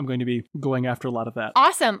out there. I'm going to be going after a lot of that.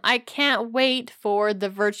 Awesome. I can't wait for the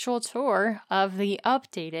virtual tour of the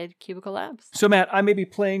updated Cubicle Labs. So Matt, I may be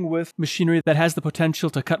playing with machinery that has the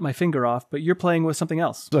potential to cut my finger off, but you're playing with something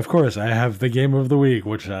else. Of course, I have the game of the week,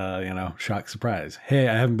 which, shock surprise. Hey,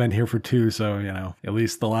 I haven't been here for 2, so, at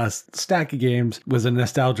least the last stack of games was a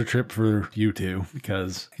nostalgia trip for you two,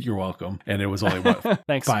 because you're welcome. And it was only,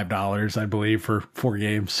 Thanks. $5, I believe, for 4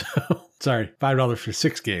 games. Sorry, $5 for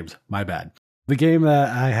 6 games. My bad. The game that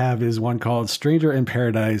I have is one called Stranger in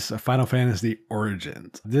Paradise, Final Fantasy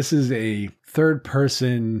Origins. This is a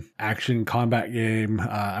third-person action combat game.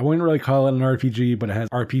 I wouldn't really call it an RPG, but it has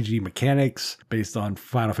RPG mechanics based on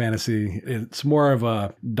Final Fantasy. It's more of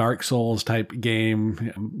a Dark Souls type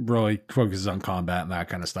game. Really focuses on combat and that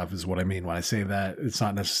kind of stuff is what I mean when I say that. It's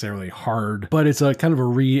not necessarily hard, but it's a kind of a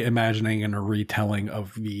reimagining and a retelling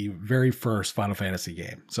of the very first Final Fantasy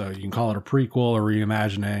game. So you can call it a prequel, a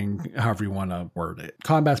reimagining, however you want to word it.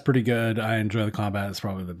 Combat's pretty good. I enjoy the combat. It's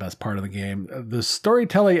probably the best part of the game. The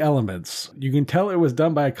storytelling elements, you can tell it was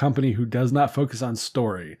done by a company who does not focus on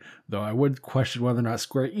story, though I would question whether or not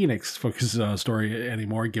Square Enix focuses on story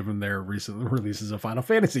anymore given their recent releases of Final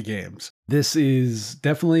Fantasy games. This is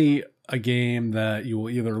definitely a game that you will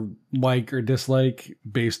either like or dislike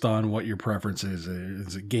based on what your preference is.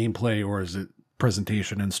 Is it gameplay or is it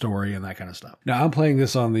presentation and story and that kind of stuff? Now, I'm playing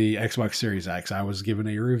this on the Xbox Series X. I was given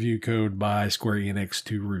a review code by Square Enix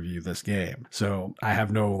to review this game. So I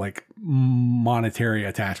have no monetary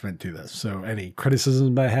attachment to this. So any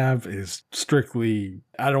criticism I have is strictly,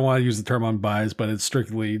 I don't want to use the term unbiased, but it's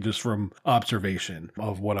strictly just from observation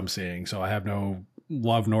of what I'm seeing. So I have no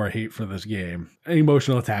love nor hate for this game.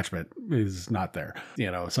 Emotional attachment is not there.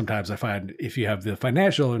 Sometimes I find if you have the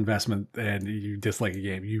financial investment and you dislike a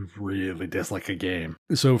game, you really dislike a game.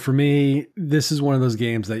 So for me, this is one of those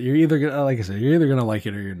games that you're either gonna, like I said, you're either gonna like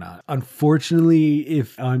it or you're not. Unfortunately,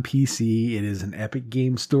 if on PC, it is an Epic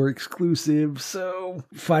Game Store exclusive. So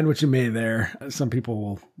find what you may there. Some people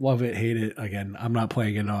will love it, hate it. Again, I'm not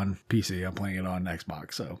playing it on PC. I'm playing it on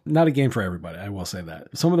Xbox. So not a game for everybody. I will say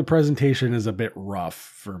that. Some of the presentation is a bit rough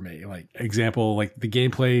for me. Example, the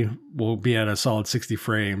gameplay will be at a solid 60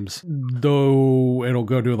 frames, though it'll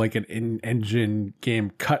go to an in-engine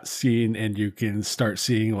game cutscene and you can start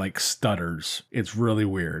seeing stutters. It's really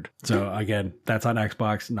weird. So again, that's on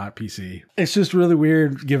Xbox, not PC. It's just really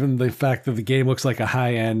weird given the fact that the game looks like a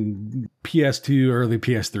high-end PS2, early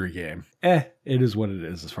PS3 game. It is what it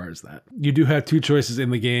is as far as that. You do have 2 choices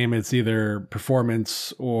in the game. It's either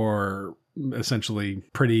performance or essentially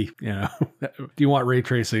pretty, do you want ray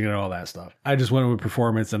tracing and all that stuff? I just went with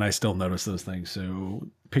performance and I still notice those things. So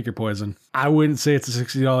pick your poison. I wouldn't say it's a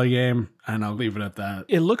 $60 game, and I'll leave it at that.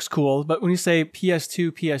 It looks cool, but when you say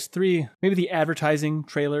PS2, PS3, maybe the advertising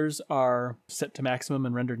trailers are set to maximum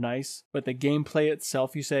and rendered nice, but the gameplay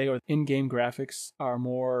itself, you say, or in-game graphics are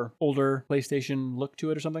more older PlayStation look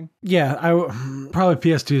to it or something? Yeah, probably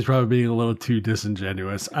PS2 is probably being a little too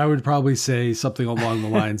disingenuous. I would probably say something along the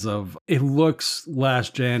lines of, it looks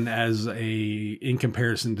last gen in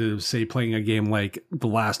comparison to, say, playing a game like The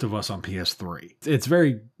Last of Us on PS3. It's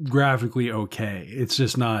very graphically okay. It's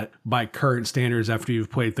just not by current standards after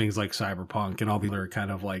you've played things like Cyberpunk and all the other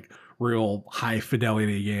kind of like real high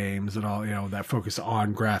fidelity games and all, that focus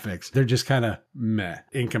on graphics. They're just kind of meh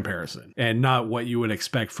in comparison, and not what you would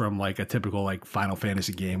expect from like a typical like Final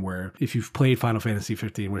Fantasy game, where if you've played Final Fantasy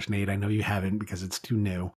 15, which Nate, I know you haven't because it's too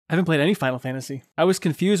new. I haven't played any Final Fantasy. I was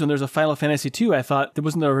confused when there's a Final Fantasy 2. I thought there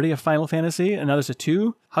wasn't already a Final Fantasy and now there's a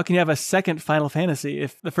 2. How can you have a second Final Fantasy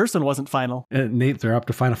if the first one wasn't final? Nate, they're up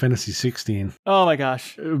to Final Fantasy 16. Oh my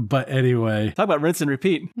gosh. But anyway. Talk about rinse and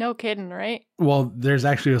repeat. No kidding, right? Well, there's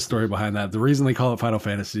actually a story behind that. The reason they call it Final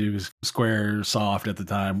Fantasy was Squaresoft at the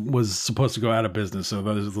time was supposed to go out of business. So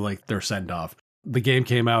that was like their send off. The game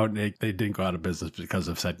came out and they didn't go out of business because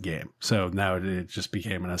of said game. So now it just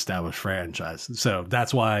became an established franchise. So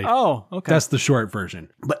that's why. Oh, okay. That's the short version.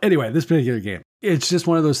 But anyway, this particular game, it's just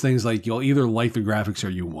one of those things like you'll either like the graphics or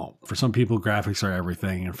you won't. For some people, graphics are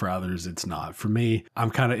everything, and for others, it's not. For me, I'm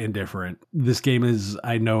kind of indifferent. This game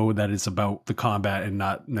I know that it's about the combat and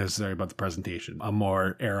not necessarily about the presentation. I'm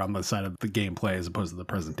more err on the side of the gameplay as opposed to the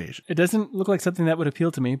presentation. It doesn't look like something that would appeal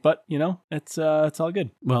to me, but it's all good.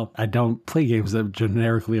 Well, I don't play games that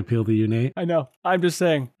generically appeal to you, Nate. I know. I'm just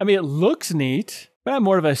saying. I mean, it looks neat, but I'm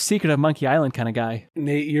more of a Secret of Monkey Island kind of guy.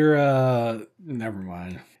 Nate, you're never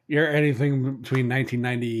mind. You're anything between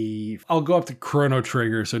 1990. I'll go up to Chrono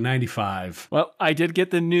Trigger, so 95. Well, I did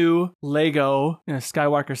get the new Lego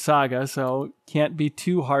Skywalker Saga, so can't be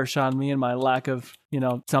too harsh on me and my lack of,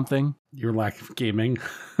 something. Your lack of gaming.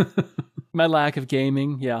 My lack of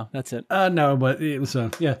gaming. Yeah, that's it. No, but it was,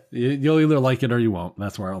 you'll either like it or you won't.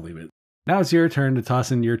 That's where I'll leave it. Now it's your turn to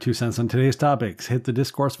toss in your 2 cents on today's topics. Hit the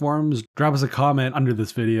Discourse forums, drop us a comment under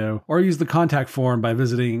this video, or use the contact form by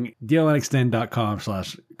visiting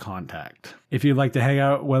dlnextend.com/contact. If you'd like to hang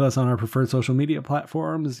out with us on our preferred social media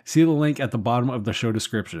platforms, see the link at the bottom of the show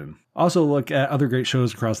description. Also look at other great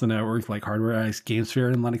shows across the network like Hardware Ice,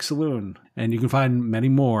 GameSphere, and Linux Saloon. And you can find many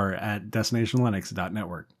more at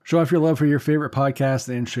destinationlinux.network. Show off your love for your favorite podcasts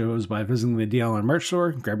and shows by visiting the DLN merch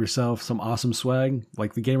store. Grab yourself some awesome swag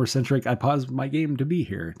like the gamer-centric I paused my game to be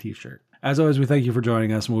here t-shirt. As always, we thank you for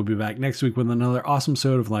joining us, and we'll be back next week with another awesome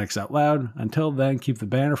episode of Linux Out Loud. Until then, keep the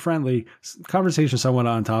banner friendly, conversation somewhat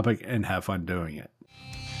on topic, and have fun doing it.